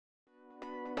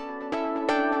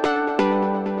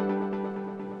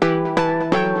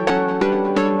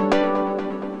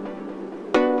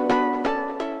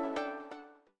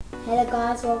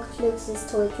guys, welcome to Lukas's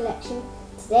Toy Collection.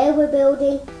 Today we're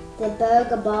building the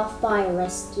Burger Bar Fire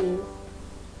Rescue.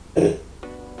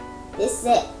 This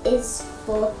set is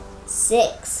for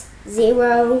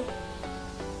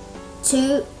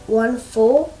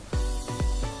 60214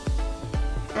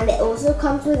 and it also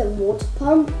comes with a water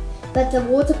pump, but the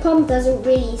water pump doesn't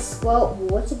really squirt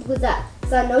water because I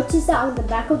noticed that on the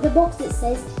back of the box it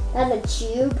says that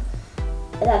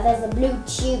there's a blue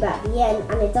tube at the end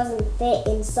and it doesn't fit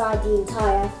inside the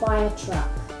entire fire truck.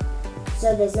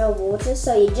 So there's no water,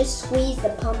 so you just squeeze the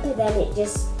pump and then it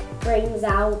just brings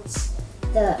out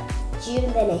the tube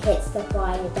and then it hits the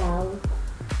fire down.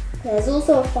 There's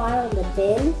also a fire on the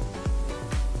bin.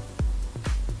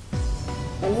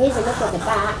 And here's a look at the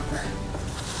back.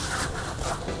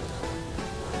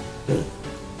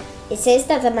 It says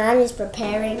that the man is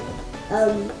preparing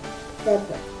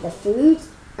the food,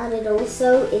 and it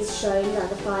also is showing that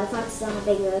the firefighters are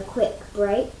having a quick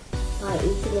break by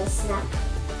eating a snack.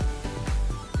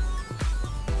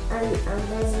 And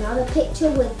there's another picture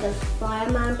with the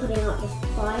fireman putting out the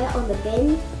fire on the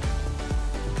bin.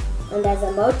 And there's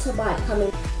a motorbike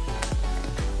coming.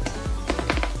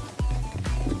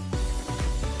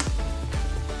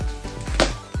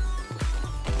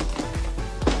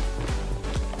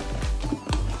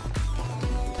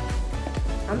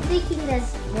 I'm thinking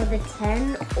there's either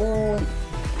 10 or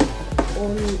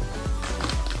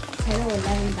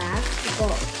 11 bags. We've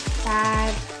got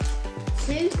bag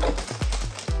 2.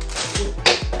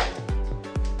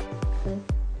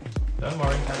 Don't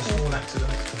worry, that's a small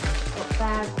accident. Got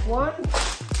bag 1,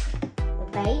 the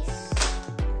base,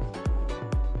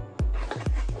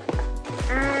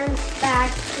 and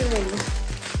bag 3.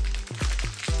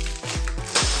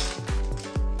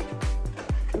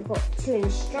 We've got 2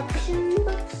 instruction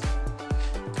books.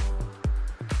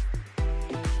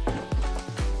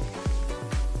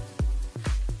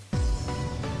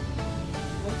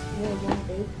 That's more than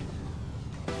big.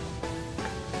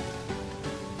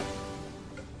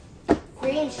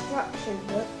 3 instruction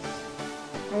books,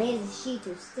 and here's a sheet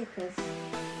of stickers.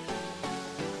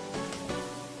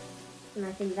 And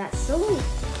I think that's all.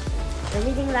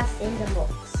 Everything that's in the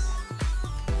box.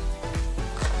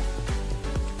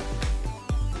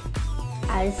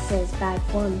 As it says bag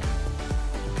 1.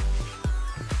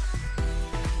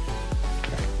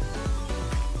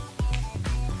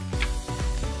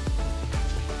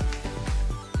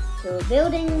 So we're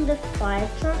building the fire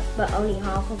truck, but only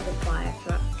half of the fire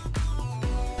truck.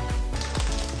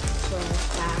 So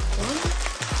bag 1.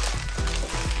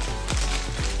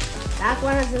 Bag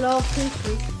 1 has a lot of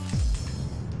pieces.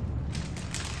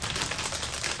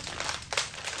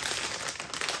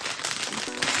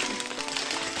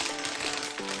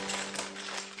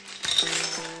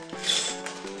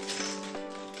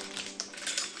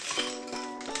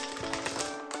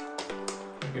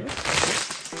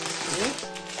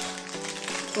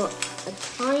 Got a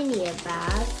tinier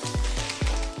bag.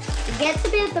 It gets a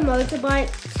bit of the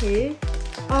motorbike too.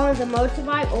 Oh, the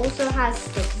motorbike also has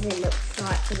stickers, it looks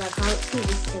like, because I can't see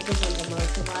the stickers on the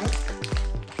motorbike.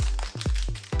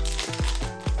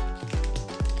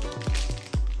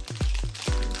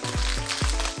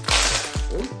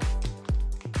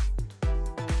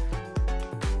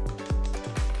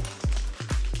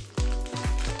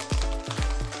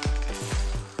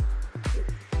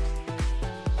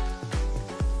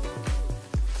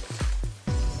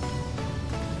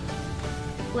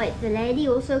 Wait, the lady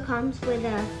also comes with the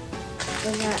hair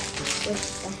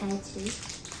too.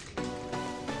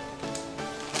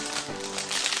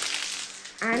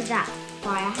 And that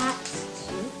fire hats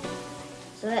too.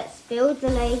 So let's build the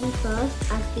lady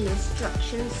first as the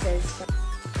instruction says.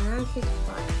 And his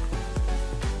fire hats.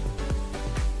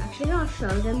 Actually, I'll show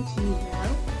them to you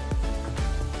now.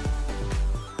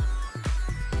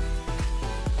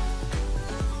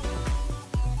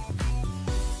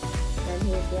 Then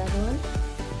here's the other one.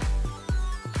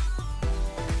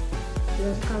 It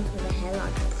also comes with a hair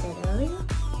like I said earlier.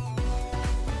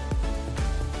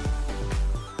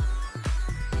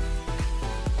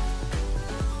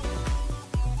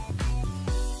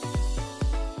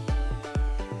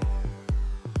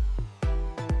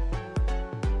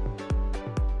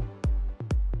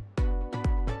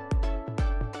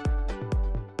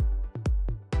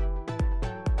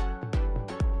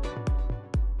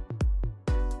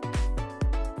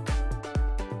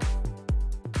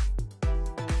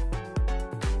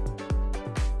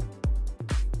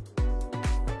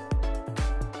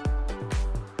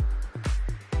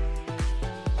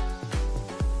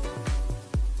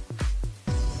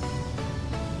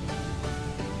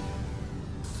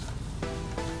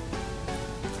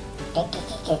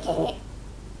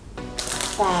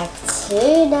 Back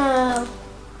to now.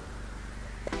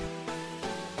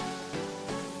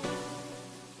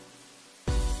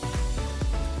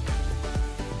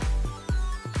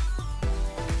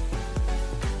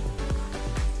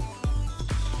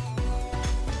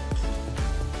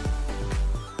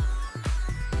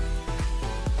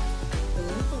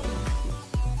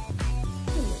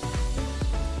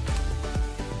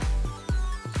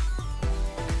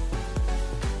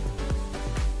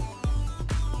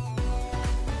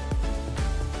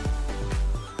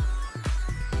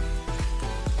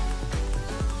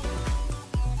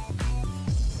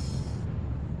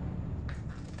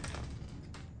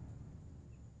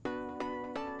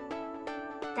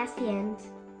 that's the end.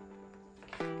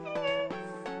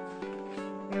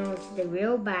 Now onto the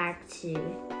real bag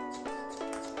too.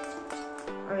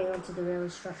 Onto the real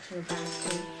instructional bag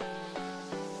too.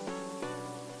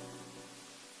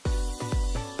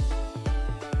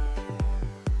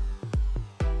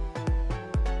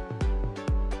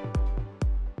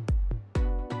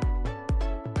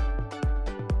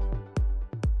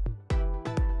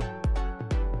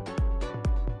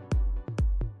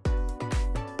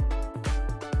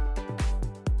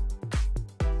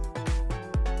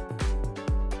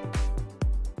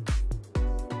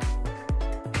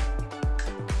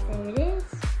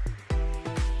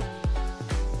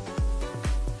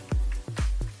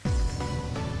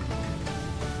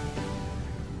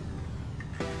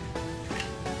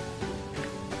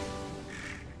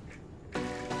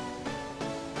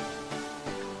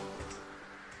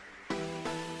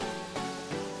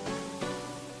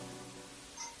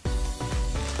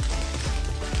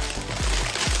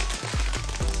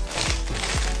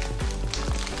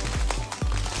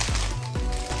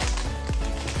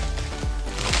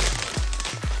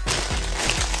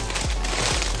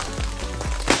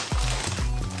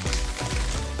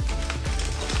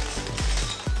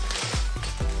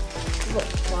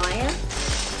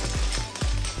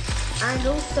 And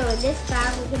also in this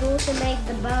bag we can also make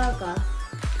the burger.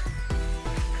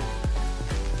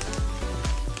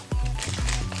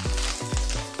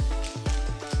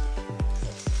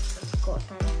 Got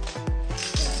that.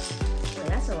 Yeah. Oh,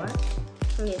 that's alright.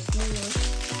 Only a small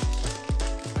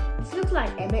one. This looks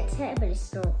like Emmett's head, but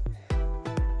it's not.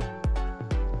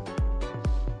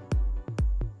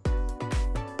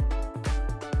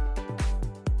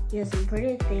 He has some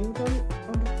pretty things on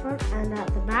the front, and at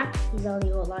the back he's only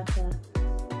got like a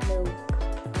little, I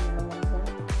don't know what is that.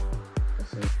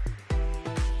 Let's see.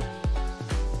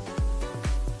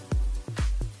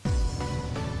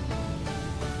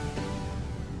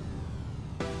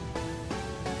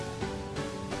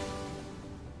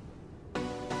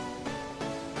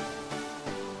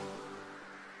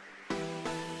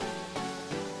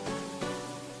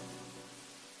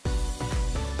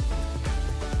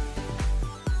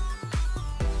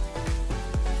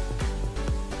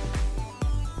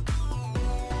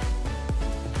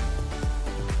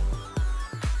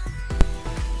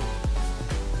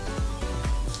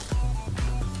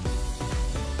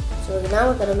 So now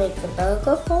we're going to make the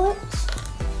burger for it.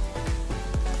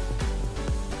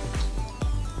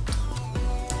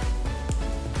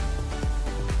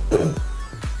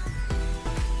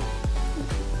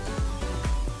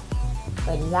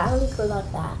 Wait, does that only go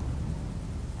like that?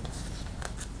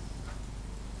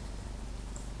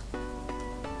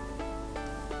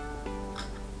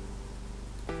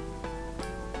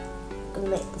 I'm going to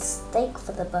make the steak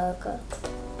for the burger.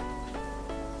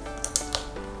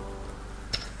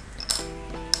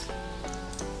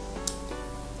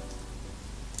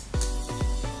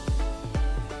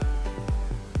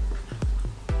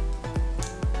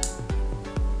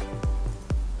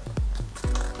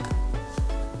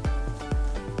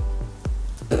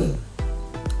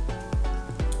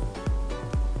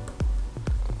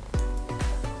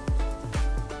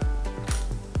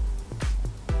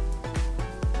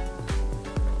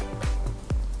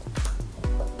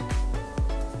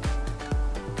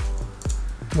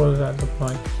 What does that look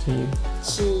like to you?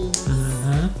 Cheese.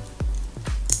 Mm-hmm.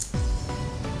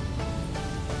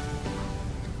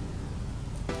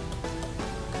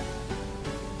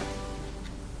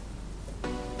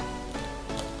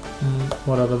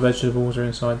 What other vegetables are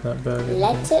inside that burger?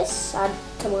 Lettuce and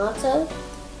tomato.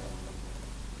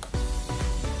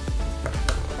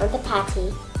 And the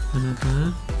patty.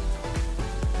 Mm-hmm.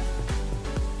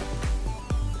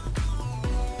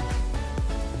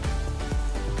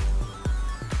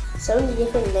 So many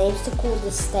different names to call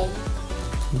the steak.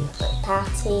 Yes. Like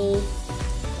patty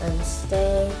and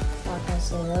steak, like I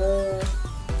said earlier.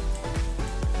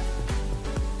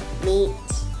 Meat.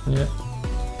 Yeah.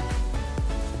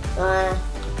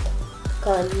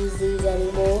 Can't use these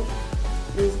anymore.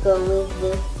 These go with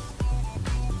this.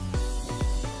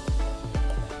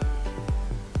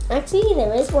 Actually,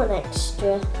 there is one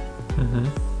extra. Mm-hmm.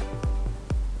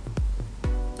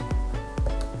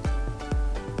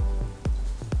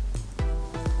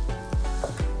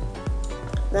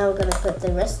 Now we're going to put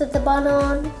the rest of the bun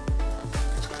on.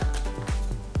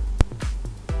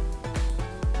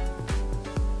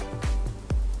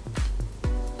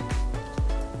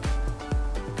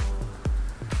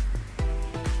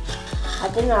 I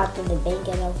didn't know after the bacon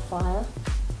get on fire.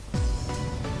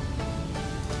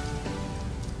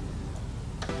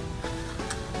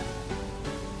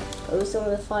 Also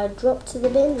want the fire drop to the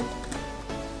bin.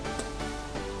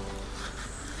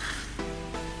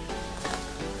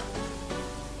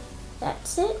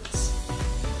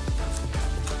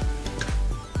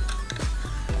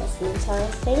 trying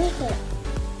to finish it.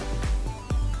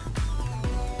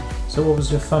 So what was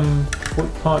your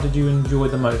what part did you enjoy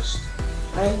the most?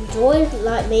 I enjoyed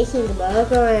like making the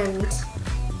burger and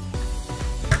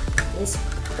this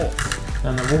bit.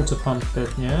 And the water pump bit,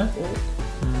 yeah?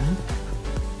 Mm.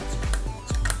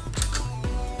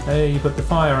 Hey, you put the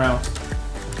fire out.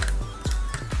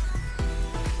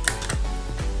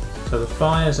 So the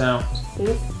fire's out.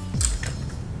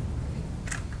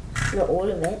 Not all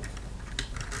of it.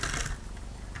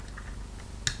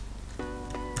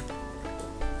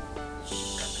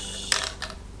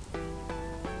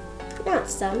 Now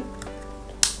it's done.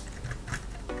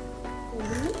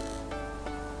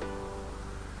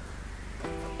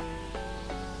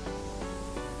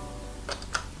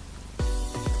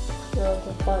 Now we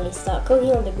can finally start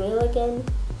cooking on the grill again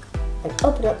and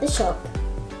open up the shop.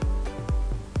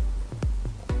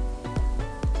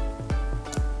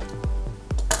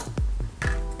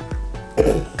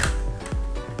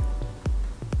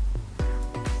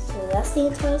 So that's the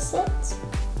entire set.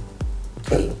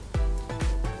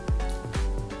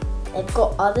 They've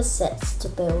got other sets to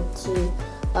build too,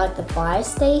 like the fire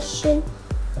station,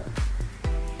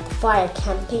 the fire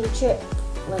camping trip,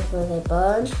 like where they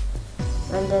burn,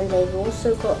 and then they've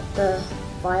also got the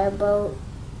fireboat,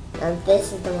 and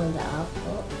this is the one that I've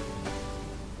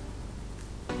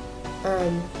got,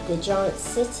 and the giant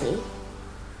city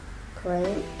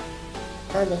crane,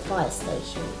 and the fire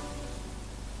station.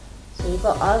 So you've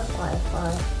got other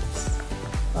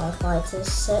firefighters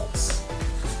sets,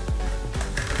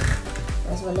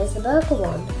 as well as the burger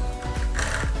one.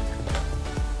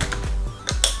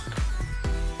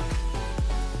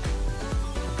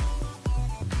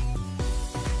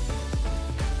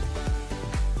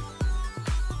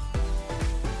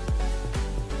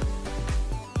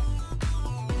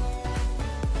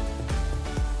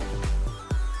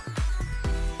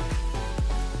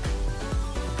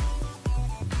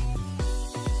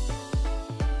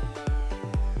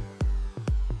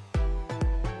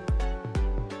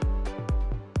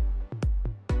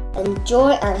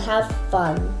 Enjoy and have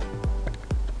fun.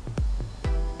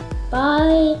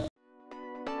 Bye.